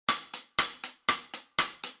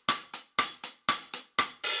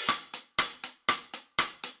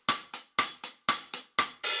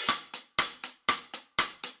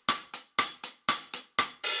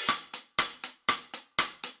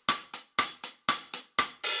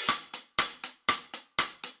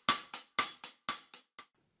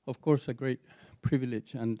Of course, a great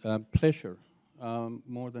privilege and pleasure,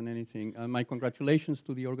 more than anything. My congratulations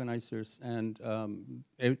to the organizers and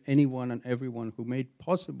anyone and everyone who made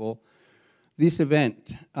possible this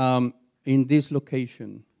event in this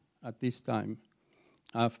location at this time,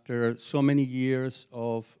 after so many years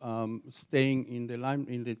of staying in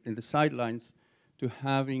the sidelines, to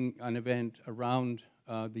having an event around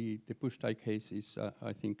the Pusztai case is,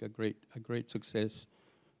 I think, a great success,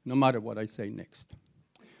 no matter what I say next.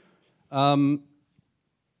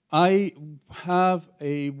 I have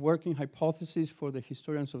a working hypothesis for the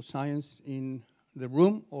historians of science in the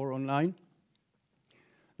room or online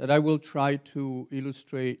that I will try to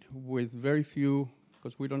illustrate with very few,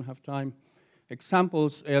 because we don't have time,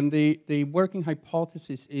 examples. And the working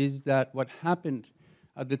hypothesis is that what happened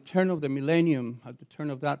at the turn of the millennium, at the turn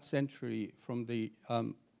of that century, from the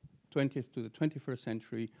 20th to the 21st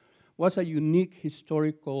century, was a unique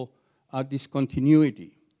historical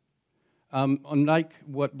discontinuity. Unlike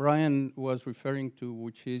what Brian was referring to,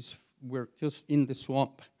 which is we're just in the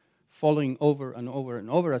swamp, falling over and over and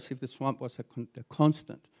over as if the swamp was a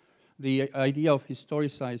constant. The idea of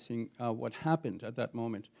historicizing what happened at that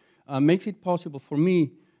moment makes it possible for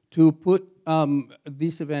me to put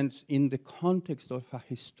these events in the context of a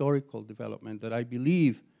historical development that I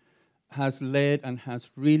believe has led and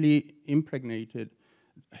has really impregnated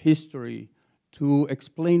history to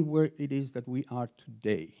explain where it is that we are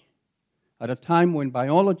today, at a time when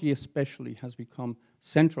biology especially has become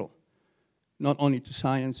central, not only to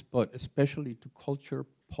science, but especially to culture,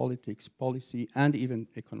 politics, policy, and even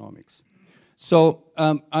economics. So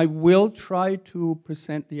I will try to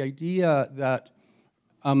present the idea that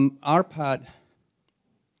Árpád,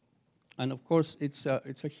 and of course it's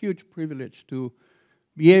a huge privilege to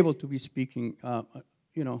be able to be speaking,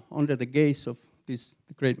 under the gaze of this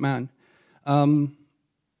great man,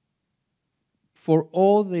 for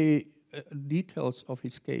all the details of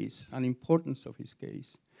his case and importance of his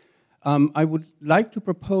case. I would like to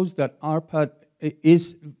propose that Árpád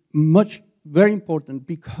is very important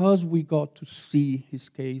because we got to see his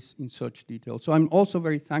case in such detail. So I'm also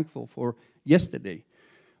very thankful for yesterday,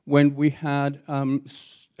 when we had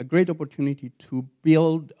a great opportunity to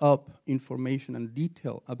build up information and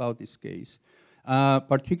detail about this case,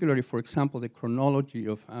 particularly, for example, the chronology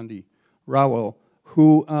of Andy Rowell,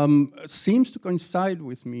 who seems to coincide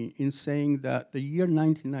with me in saying that the year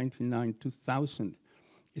 1999, 2000,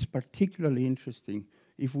 is particularly interesting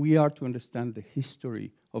if we are to understand the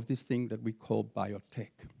history of this thing that we call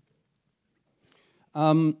biotech.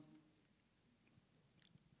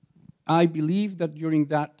 I believe that during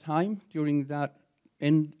that time, during that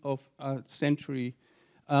end of century,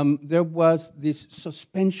 there was this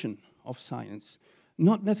suspension of science.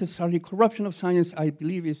 Not necessarily corruption of science. I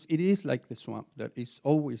believe it is like the swamp that is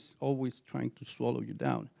always trying to swallow you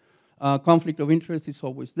down. Conflict of interest is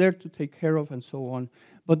always there to take care of and so on.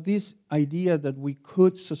 But this idea that we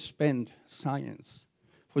could suspend science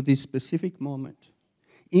for this specific moment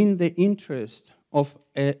in the interest of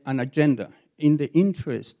an agenda, in the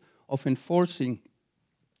interest of enforcing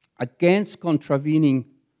against contravening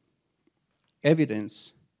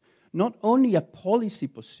evidence, not only a policy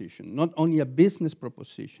position, not only a business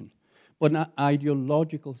proposition, but an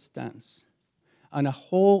ideological stance, and a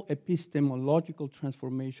whole epistemological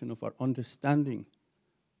transformation of our understanding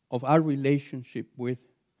of our relationship with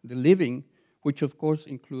the living, which of course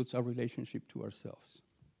includes our relationship to ourselves.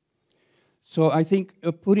 So I think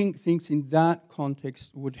putting things in that context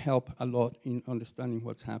would help a lot in understanding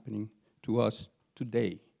what's happening to us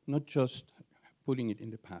today, not just putting it in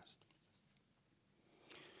the past.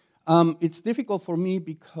 It's difficult for me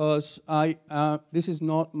because this is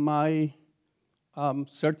not my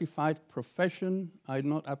certified profession. I'm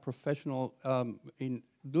not a professional in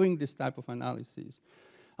doing this type of analysis.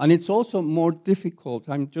 And it's also more difficult.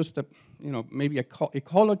 I'm just maybe an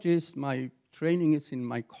ecologist. My training is in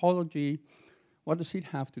mycology. What does it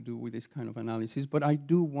have to do with this kind of analysis? But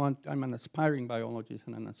I'm an aspiring biologist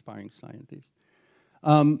and an aspiring scientist.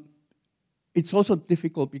 It's also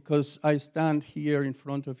difficult because I stand here in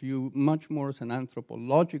front of you much more as an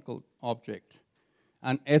anthropological object,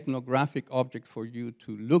 an ethnographic object for you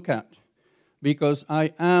to look at, because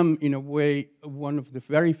I am, in a way, one of the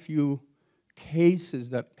very few cases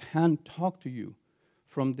that can talk to you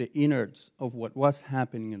from the innards of what was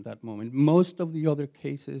happening in that moment. Most of the other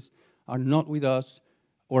cases are not with us,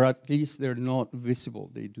 or at least they're not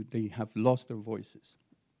visible. They have lost their voices.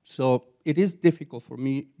 So it is difficult for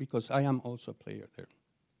me because I am also a player there.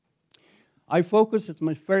 I focus as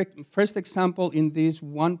my first example in this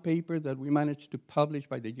one paper that we managed to publish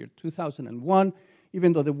by the year 2001,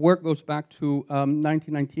 even though the work goes back to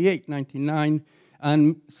 1998, 99,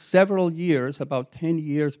 And several years, about 10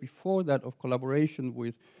 years before that, of collaboration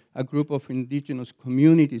with a group of indigenous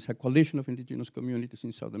communities, a coalition of indigenous communities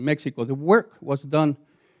in southern Mexico. The work was done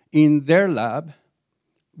in their lab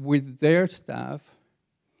with their staff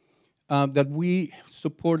that we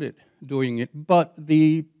supported doing it. But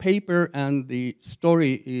the paper and the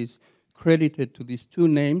story is credited to these two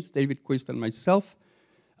names, David Quist and myself,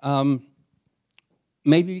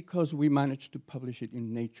 maybe because we managed to publish it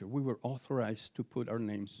in Nature. We were authorized to put our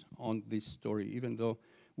names on this story, even though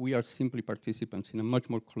we are simply participants in a much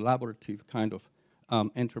more collaborative kind of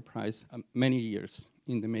enterprise, many years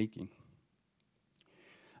in the making.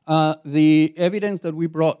 The evidence that we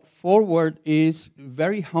brought forward is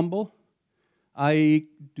very humble. I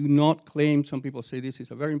do not claim, some people say this is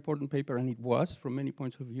a very important paper, and it was from many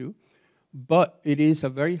points of view, but it is a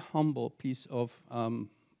very humble piece of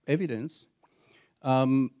evidence.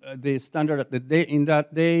 The standard at the day, in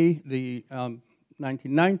that day, the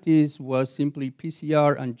 1990s, was simply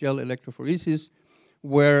PCR and gel electrophoresis,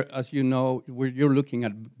 where, as you know, where you're looking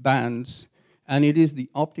at bands, and it is the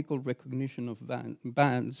optical recognition of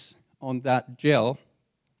bands on that gel,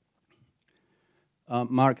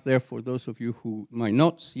 marked there for those of you who might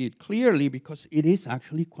not see it clearly, because it is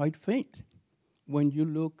actually quite faint. When you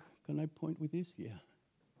look, can I point with this? Yeah.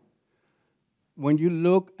 When you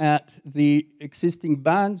look at the existing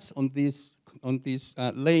bands on these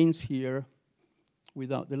lanes here,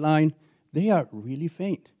 without the line, they are really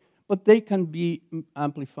faint. But they can be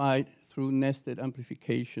amplified through nested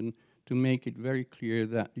amplification to make it very clear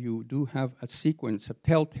that you do have a sequence, a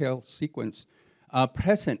telltale sequence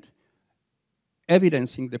present,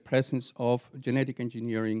 evidencing the presence of genetic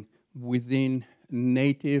engineering within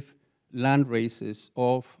native land races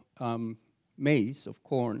of maize, of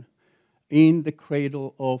corn, in the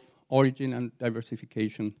cradle of origin and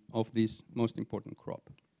diversification of this most important crop.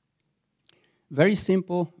 Very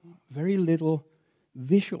simple, very little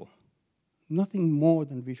visual, nothing more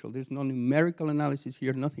than visual. There's no numerical analysis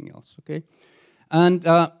here, nothing else, okay? And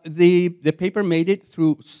the paper made it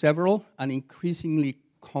through several and increasingly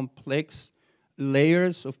complex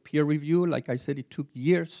layers of peer review. Like I said, it took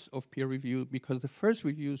years of peer review because the first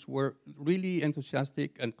reviews were really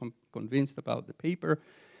enthusiastic and convinced about the paper.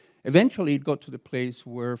 Eventually, it got to the place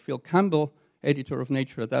where Phil Campbell, editor of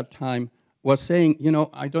Nature at that time, was saying, you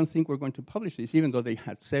know, I don't think we're going to publish this, even though they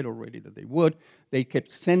had said already that they would. They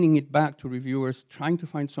kept sending it back to reviewers, trying to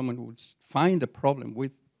find someone who would find a problem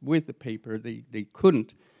with the paper. They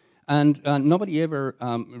couldn't. And nobody ever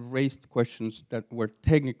raised questions that were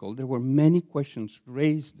technical. There were many questions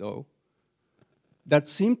raised, though, that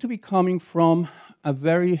seemed to be coming from a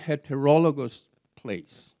very heterologous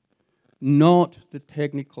place. Not the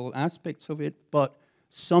technical aspects of it, but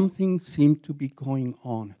something seemed to be going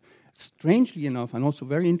on. Strangely enough, and also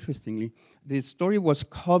very interestingly, the story was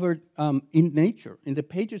covered in Nature. In the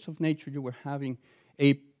pages of Nature, you were having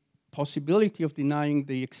a possibility of denying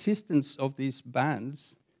the existence of these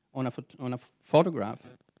bands on a photograph,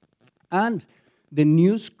 and the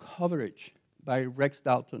news coverage by Rex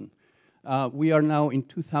Dalton. We are now in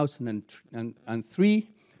 2003,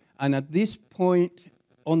 and at this point,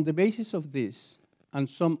 on the basis of this and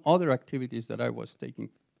some other activities that I was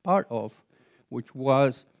taking part of, which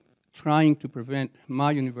was trying to prevent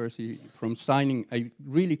my university from signing a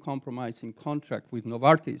really compromising contract with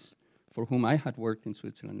Novartis, for whom I had worked in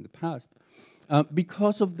Switzerland in the past.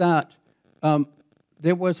 Because of that,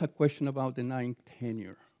 there was a question about denying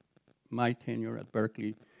tenure, my tenure at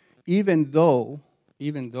Berkeley, even though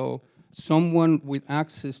someone with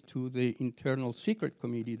access to the internal secret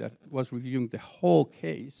committee that was reviewing the whole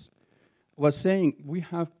case was saying, we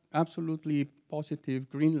have absolutely positive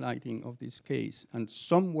green lighting of this case, and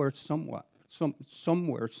somewhere someone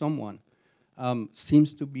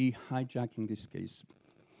seems to be hijacking this case.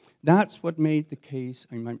 That's what made the case,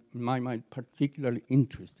 in my mind, particularly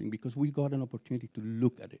interesting, because we got an opportunity to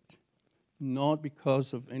look at it. Not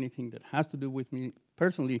because of anything that has to do with me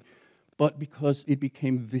personally, but because it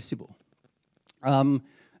became visible.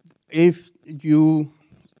 If you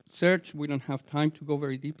search, we don't have time to go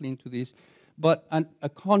very deeply into this, but a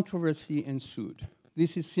controversy ensued.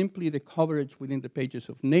 This is simply the coverage within the pages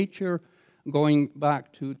of Nature, going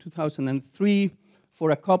back to 2003. For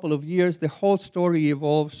a couple of years, the whole story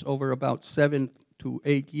evolves over about 7 to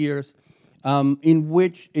 8 years, in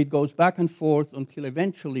which it goes back and forth until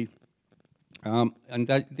eventually, and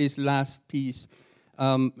that this last piece,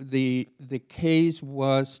 the case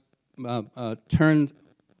was turned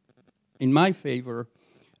in my favor,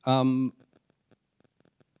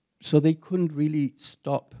 so they couldn't really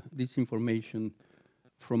stop this information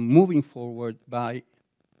from moving forward by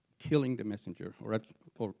killing the messenger,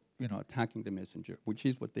 or attacking the messenger, which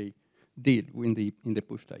is what they did in the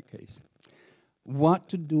Pusztai case. What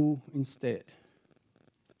to do instead?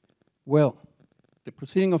 Well, the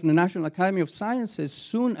proceeding of the National Academy of Sciences,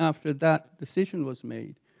 soon after that decision was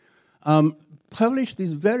made, published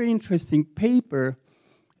this very interesting paper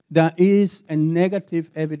that is a negative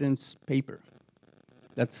evidence paper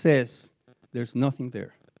that says there's nothing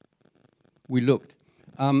there. We looked.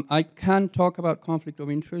 I can talk about conflict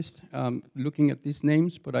of interest looking at these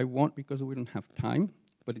names, but I won't because we don't have time,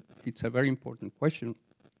 but it's a very important question.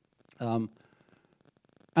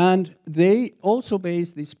 And they also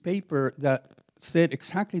based this paper that said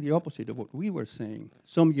exactly the opposite of what we were saying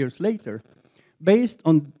some years later, based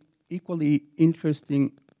on equally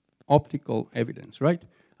interesting optical evidence, right?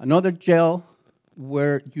 Another gel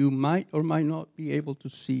where you might or might not be able to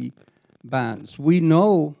see bands. We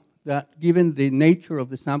know that given the nature of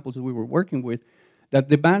the samples that we were working with, that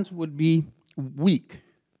the bands would be weak,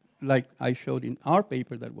 like I showed in our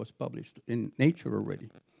paper that was published in Nature already.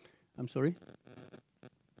 I'm sorry?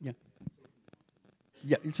 Yeah.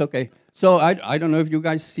 Yeah, it's okay. So I don't know if you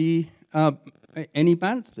guys see any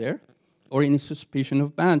bands there or any suspicion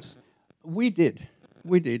of bands. We did.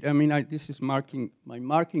 I mean, this is my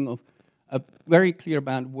marking of a very clear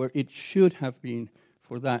band where it should have been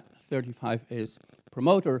for that 35S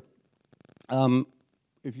promoter,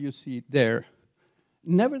 if you see it there.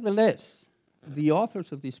 Nevertheless, the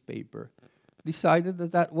authors of this paper decided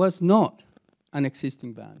that that was not an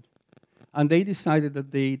existing band. And they decided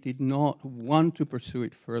that they did not want to pursue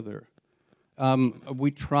it further.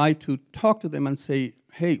 We tried to talk to them and say,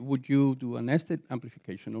 hey, would you do a nested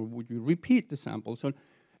amplification, or would you repeat the samples? Or,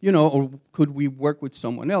 or could we work with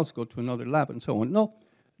someone else, go to another lab, and so on? No,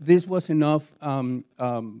 this was enough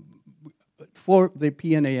for the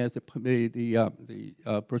PNAS,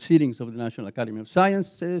 the Proceedings of the National Academy of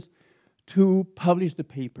Sciences, to publish the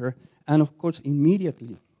paper, and of course,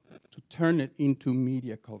 immediately to turn it into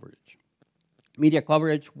media coverage. Media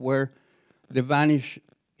coverage where the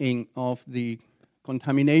vanishing of the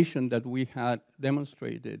contamination that we had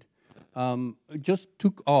demonstrated just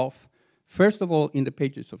took off, first of all, in the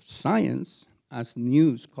pages of Science as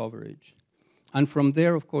news coverage, and from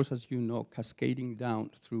there, of course, as you know, cascading down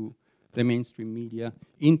through the mainstream media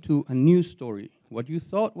into a news story. What you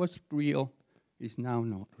thought was real is now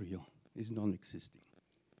not real, is non-existing.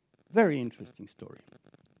 Very interesting story.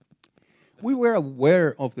 We were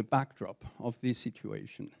aware of the backdrop of this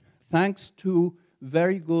situation, thanks to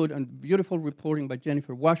very good and beautiful reporting by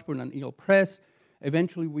Jennifer Washburn and EEL Press.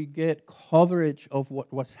 Eventually, we get coverage of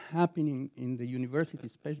what was happening in the university,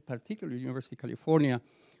 particularly University of California,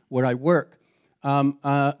 where I work,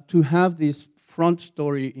 to have this front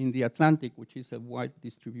story in The Atlantic, which is a wide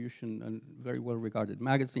distribution and very well-regarded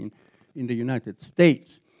magazine in the United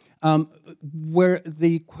States, where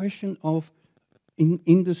the question of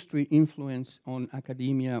industry influence on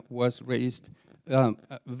academia was raised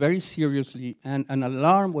very seriously, and an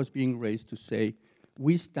alarm was being raised to say,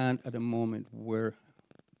 we stand at a moment where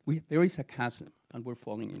there is a chasm, and we're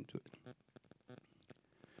falling into it.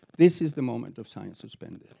 This is the moment of science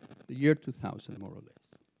suspended, the year 2000, more or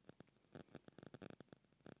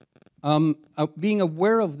less. Being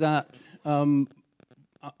aware of that,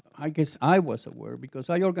 I guess I was aware, because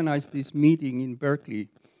I organized this meeting in Berkeley,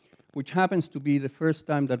 which happens to be the first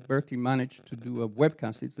time that Berkeley managed to do a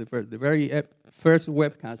webcast. It's the very first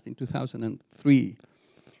webcast in 2003,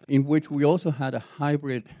 in which we also had a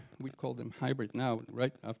hybrid, we call them hybrid now,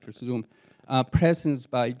 right after Zoom, presence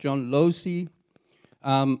by John Losey.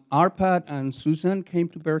 Árpád and Susan came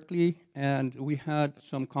to Berkeley, and we had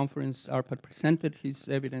some conference. Árpád presented his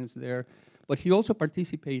evidence there, but he also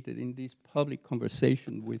participated in this public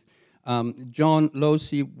conversation with John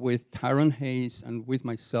Losey, with Tyrone Hayes, and with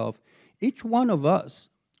myself, each one of us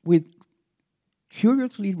with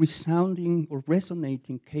curiously resounding or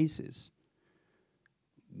resonating cases.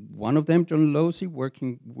 One of them, John Losey,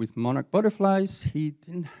 working with monarch butterflies, he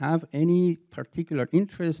didn't have any particular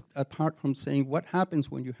interest apart from saying what happens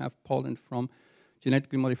when you have pollen from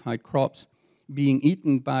genetically modified crops being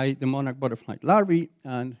eaten by the monarch butterfly larvae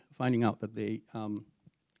and finding out that they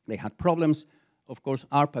had problems. Of course,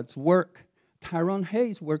 Árpád's work, Tyrone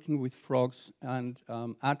Hayes working with frogs and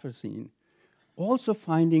atrazine, also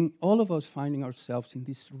all of us finding ourselves in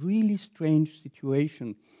this really strange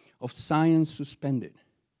situation of science suspended,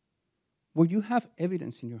 where you have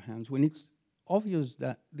evidence in your hands, when it's obvious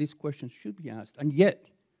that these questions should be asked, and yet,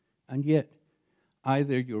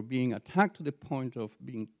 either you're being attacked to the point of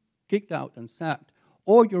being kicked out and sacked,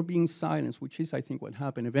 or you're being silenced, which is, I think, what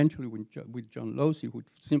happened eventually with John Losey, who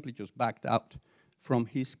simply just backed out from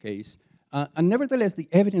his case. And nevertheless, the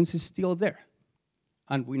evidence is still there.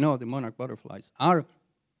 And we know the monarch butterflies are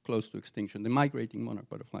close to extinction. The migrating monarch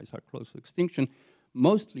butterflies are close to extinction,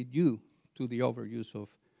 mostly due to the overuse of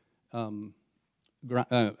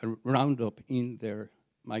Roundup in their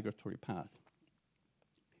migratory path.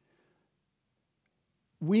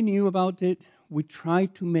 We knew about it. We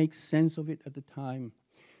tried to make sense of it at the time.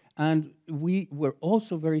 And we were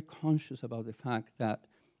also very conscious about the fact that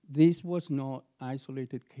this was not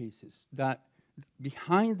isolated cases, that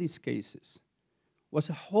behind these cases was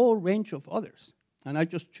a whole range of others. And I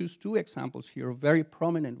just choose two examples here, very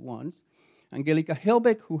prominent ones. Angelika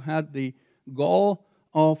Helbeck, who had the goal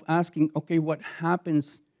of asking, okay, what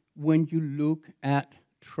happens when you look at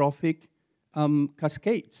trophic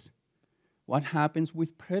cascades? What happens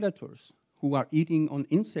with predators who are eating on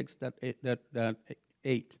insects that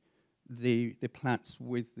ate the plants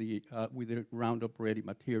with the Roundup-ready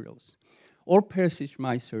materials? Or Percy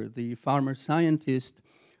Schmeisser, the farmer scientist,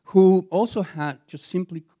 who also had just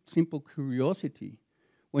simple curiosity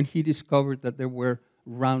when he discovered that there were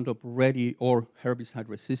Roundup-ready or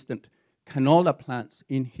herbicide-resistant canola plants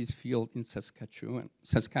in his field in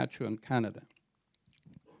Saskatchewan, Canada.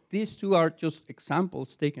 These two are just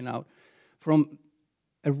examples taken out from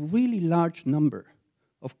a really large number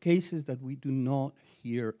of cases that we do not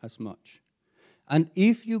hear as much. And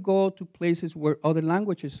if you go to places where other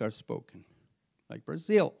languages are spoken, like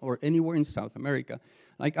Brazil or anywhere in South America,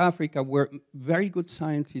 like Africa, where very good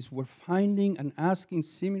scientists were finding and asking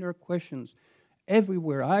similar questions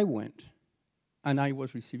everywhere I went, and I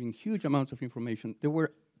was receiving huge amounts of information, there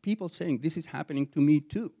were people saying, this is happening to me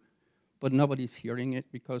too, but nobody's hearing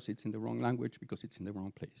it because it's in the wrong language, because it's in the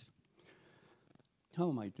wrong place. How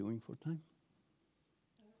am I doing for time?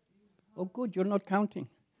 Oh, good, you're not counting.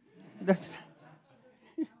 That's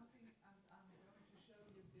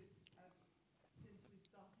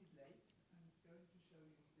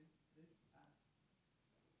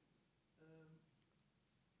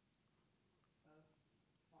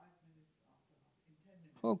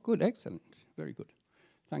Oh, good, excellent, very good.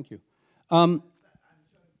 Thank you. Oh,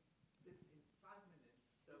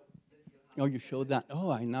 you showed that.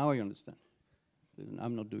 Oh, now I understand.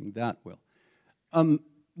 I'm not doing that well.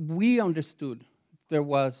 We understood there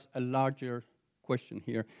was a larger question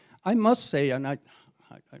here. I must say, and I'm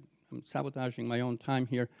sabotaging my own time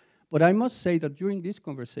here, but I must say that during this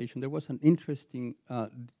conversation, there was an interesting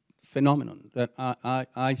phenomenon that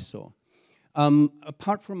I saw.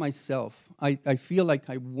 Apart from myself, I feel like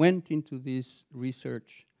I went into this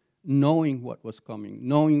research knowing what was coming,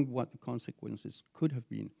 knowing what the consequences could have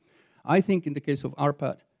been. I think in the case of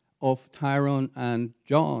Árpád, of Tyrone and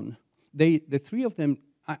John, the three of them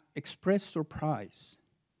expressed surprise.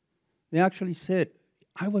 They actually said,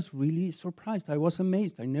 I was really surprised. I was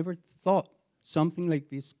amazed. I never thought something like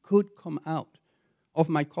this could come out of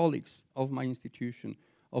my colleagues, of my institution,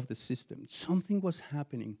 of the system. Something was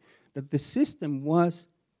happening, that the system was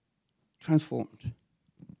transformed,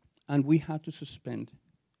 and we had to suspend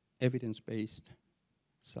evidence-based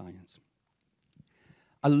science.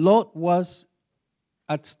 A lot was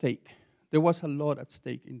at stake. There was a lot at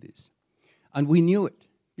stake in this. And we knew it,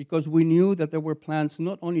 because we knew that there were plans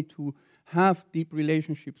not only to have deep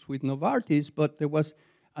relationships with Novartis, but there was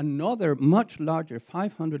another much larger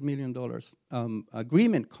 $500 million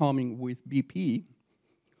agreement coming with BP.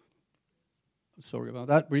 Sorry about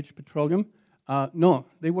that, British Petroleum. No,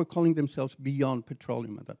 they were calling themselves Beyond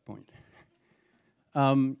Petroleum at that point.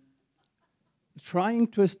 Trying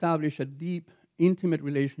to establish a deep, intimate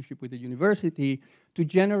relationship with the university to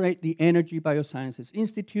generate the Energy Biosciences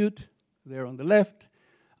Institute, there on the left,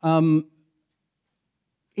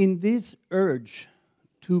 in this urge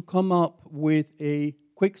to come up with a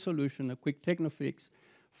quick solution, a quick technofix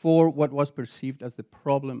for what was perceived as the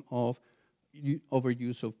problem of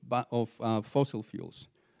overuse of fossil fuels.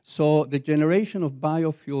 So the generation of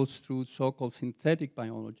biofuels through so-called synthetic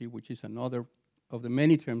biology, which is another of the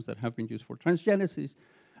many terms that have been used for transgenesis,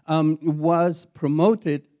 was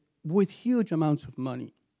promoted with huge amounts of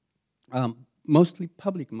money, mostly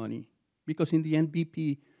public money, because in the end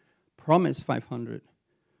BP promised 500,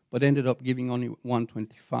 but ended up giving only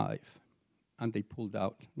 125, and they pulled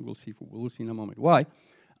out. We'll see in a moment why.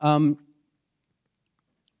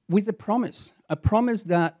 With a promise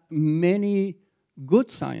that many good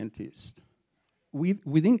scientists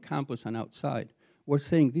within campus and outside were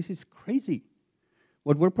saying, this is crazy.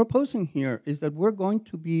 What we're proposing here is that we're going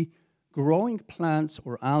to be growing plants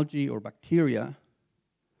or algae or bacteria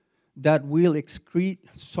that will excrete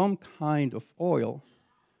some kind of oil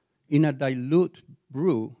in a dilute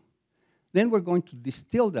brew. Then we're going to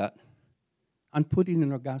distill that and put it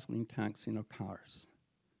in our gasoline tanks in our cars.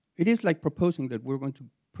 It is like proposing that we're going to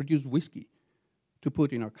produce whiskey to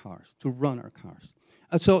put in our cars, to run our cars.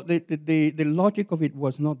 And so the logic of it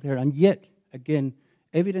was not there, and yet, again,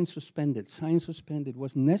 evidence suspended, science suspended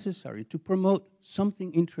was necessary to promote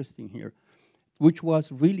something interesting here, which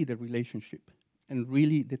was really the relationship and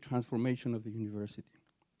really the transformation of the university.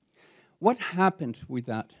 What happened with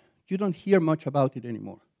that? You don't hear much about it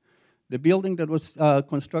anymore. The building that was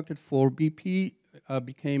constructed for BP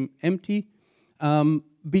became empty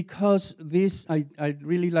because this, I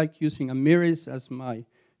really like using Amiris as my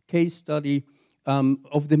case study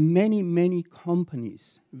of the many, many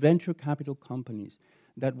companies, venture capital companies,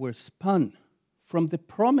 that were spun from the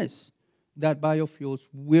promise that biofuels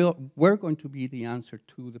were going to be the answer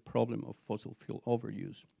to the problem of fossil fuel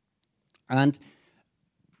overuse. And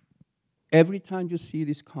every time you see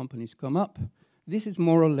these companies come up, this is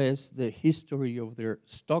more or less the history of their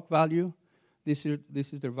stock value. This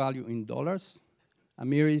is their value in dollars.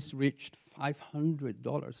 Amiris reached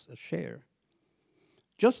 $500 a share.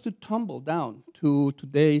 Just to tumble down to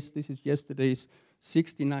today's, this is yesterday's,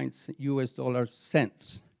 69 US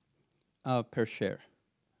cents per share.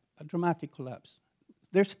 A dramatic collapse.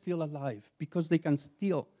 They're still alive because they can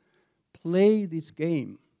still play this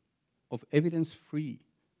game of evidence-free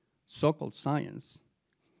so-called science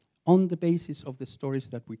on the basis of the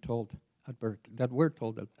stories that we told at Berkeley, that were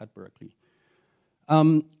told at Berkeley.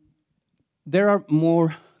 There are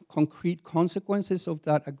more concrete consequences of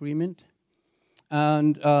that agreement,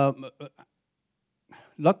 and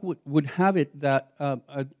luck would have it that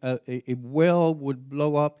a well would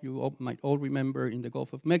blow up. You might all remember in the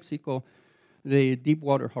Gulf of Mexico, the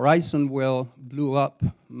Deepwater Horizon well blew up,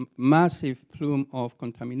 massive plume of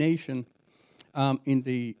contamination in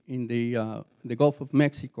the Gulf of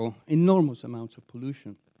Mexico, enormous amounts of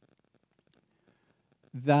pollution.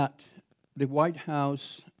 That the White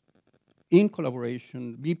House, in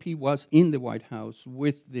collaboration, BP was in the White House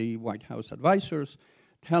with the White House advisors,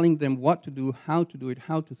 telling them what to do, how to do it,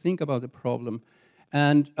 how to think about the problem.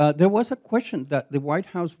 And there was a question that the White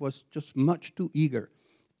House was just much too eager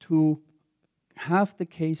to have the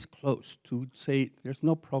case closed, to say there's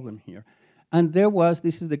no problem here. And there was,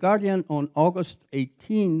 this is The Guardian on August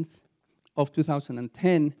 18th of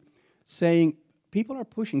 2010, saying people are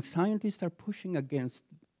pushing, scientists are pushing against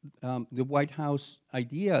the White House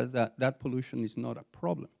idea that that pollution is not a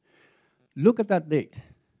problem. Look at that date,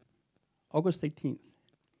 August 18th.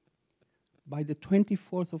 By the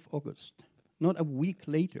 24th of August, not a week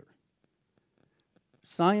later,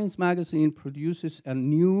 Science magazine produces a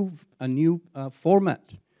new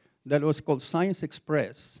format that was called Science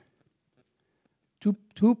Express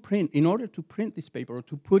to print, in order to print this paper or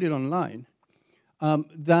to put it online,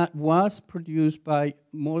 that was produced by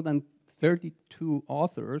more than 32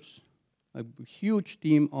 authors, a huge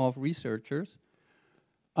team of researchers,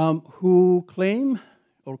 who claimed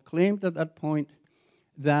at that point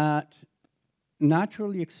that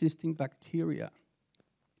naturally existing bacteria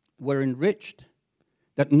were enriched,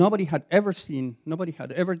 that nobody had ever seen, nobody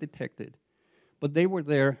had ever detected, but they were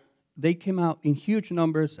there. They came out in huge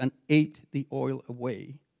numbers and ate the oil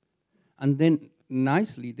away, and then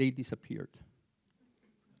nicely they disappeared.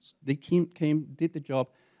 They came, did the job.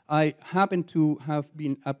 I happened to have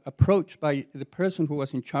been approached by the person who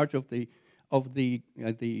was in charge of the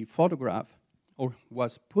photograph, or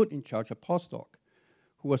was put in charge, a postdoc,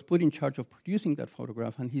 who was put in charge of producing that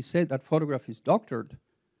photograph, and he said that photograph is doctored.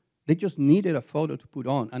 They just needed a photo to put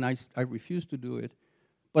on, and I refused to do it.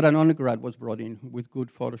 But an undergrad was brought in with good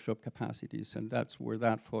Photoshop capacities, and that's where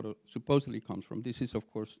that photo supposedly comes from. This is, of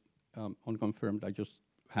course, unconfirmed. I just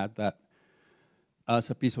had that as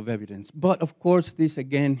a piece of evidence. But of course, this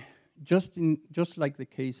again, just like the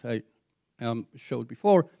case I showed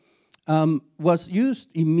before, was used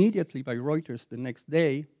immediately by Reuters the next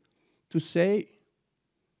day to say,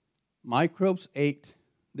 microbes ate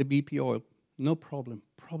the BP oil, no problem,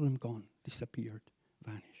 problem gone, disappeared,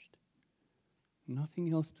 vanished.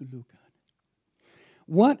 Nothing else to look at.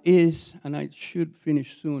 What is, and I should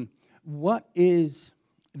finish soon, what is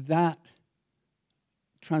that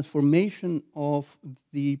transformation of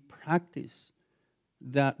the practice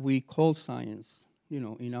that we call science,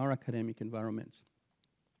 in our academic environments?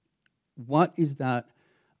 What is that?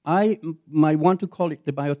 I might want to call it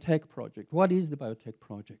the biotech project. What is the biotech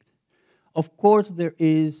project? Of course, there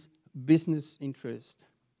is business interest,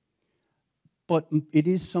 but it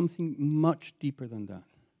is something much deeper than that.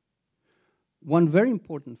 One very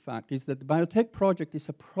important fact is that the biotech project is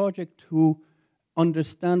a project to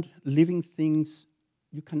understand living things.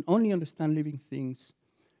 You can only understand living things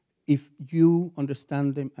if you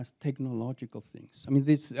understand them as technological things. I mean,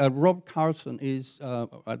 this Rob Carlson is,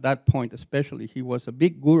 at that point especially, he was a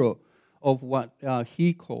big guru of what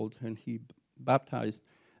he called, and he baptized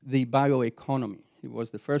the bioeconomy. He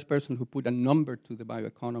was the first person who put a number to the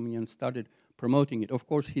bioeconomy and started promoting it. Of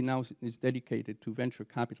course, he now is dedicated to venture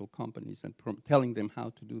capital companies and telling them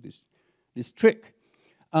how to do this trick.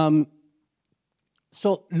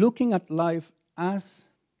 So looking at life as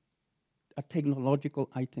a technological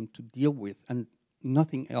item to deal with and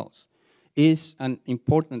nothing else is an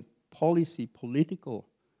important political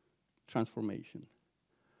transformation.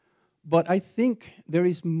 But I think there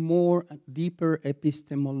is more deeper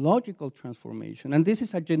epistemological transformation, and this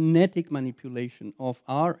is a genetic manipulation of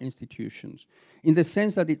our institutions, in the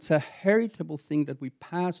sense that it's a heritable thing that we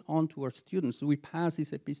pass on to our students. We pass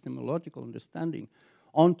this epistemological understanding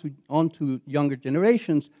on to younger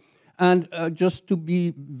generations. And just to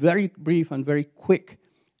be very brief and very quick,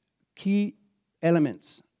 key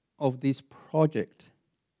elements of this project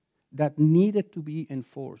that needed to be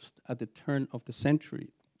enforced at the turn of the century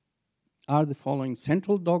are the following: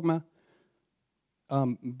 central dogma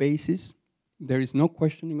basis. There is no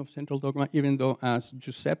questioning of central dogma, even though, as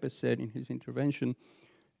Giuseppe said in his intervention,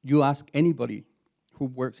 you ask anybody who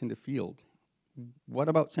works in the field, what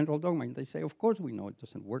about central dogma? And they say, of course we know it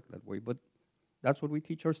doesn't work that way, but that's what we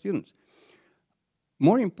teach our students.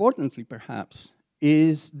 More importantly, perhaps,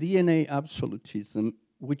 is DNA absolutism,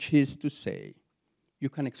 which is to say, you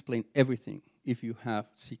can explain everything if you have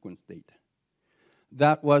sequence data.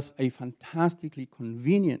 That was a fantastically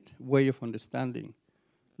convenient way of understanding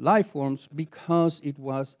life forms because it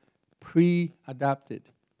was pre-adapted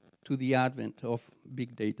to the advent of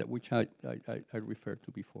big data, which I referred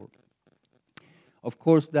to before. Of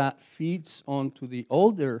course, that feeds onto the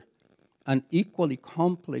older and equally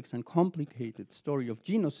complex and complicated story of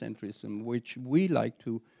genocentrism, which we like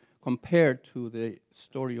to compare to the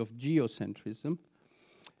story of geocentrism,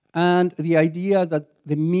 and the idea that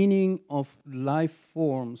the meaning of life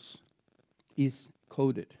forms is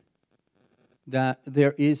coded, that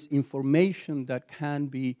there is information that can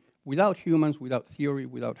be, without humans, without theory,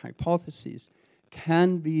 without hypotheses,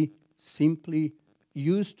 can be simply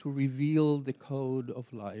used to reveal the code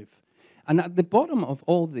of life. And at the bottom of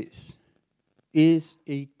all this is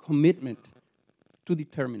a commitment to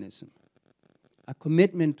determinism, a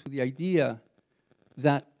commitment to the idea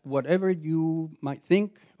that whatever you might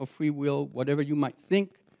think of free will, whatever you might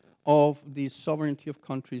think of the sovereignty of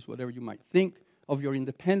countries, whatever you might think of your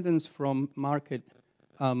independence from market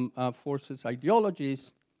forces,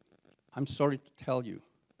 ideologies, I'm sorry to tell you,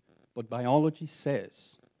 but biology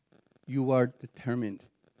says you are determined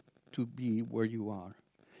to be where you are.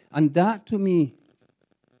 And that to me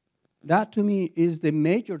is the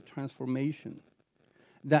major transformation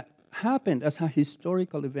that happened as a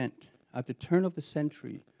historical event at the turn of the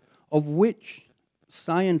century, of which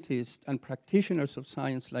scientists and practitioners of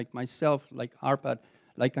science like myself, like Árpád,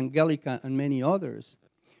 like Angelica, and many others,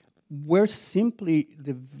 were simply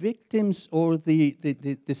the victims or the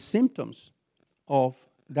symptoms of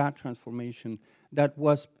that transformation that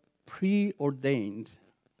was preordained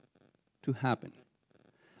to happen.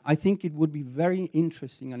 I think it would be very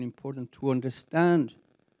interesting and important to understand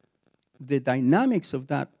the dynamics of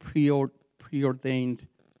that preordained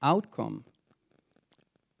outcome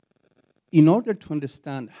in order to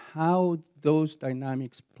understand how those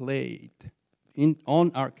dynamics played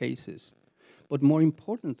on our cases, but more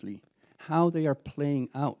importantly, how they are playing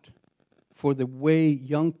out for the way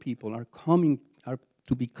young people are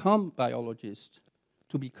to become biologists,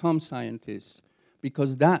 to become scientists,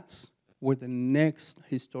 because that's where the next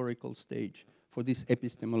historical stage for this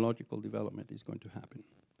epistemological development is going to happen.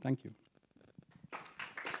 Thank you.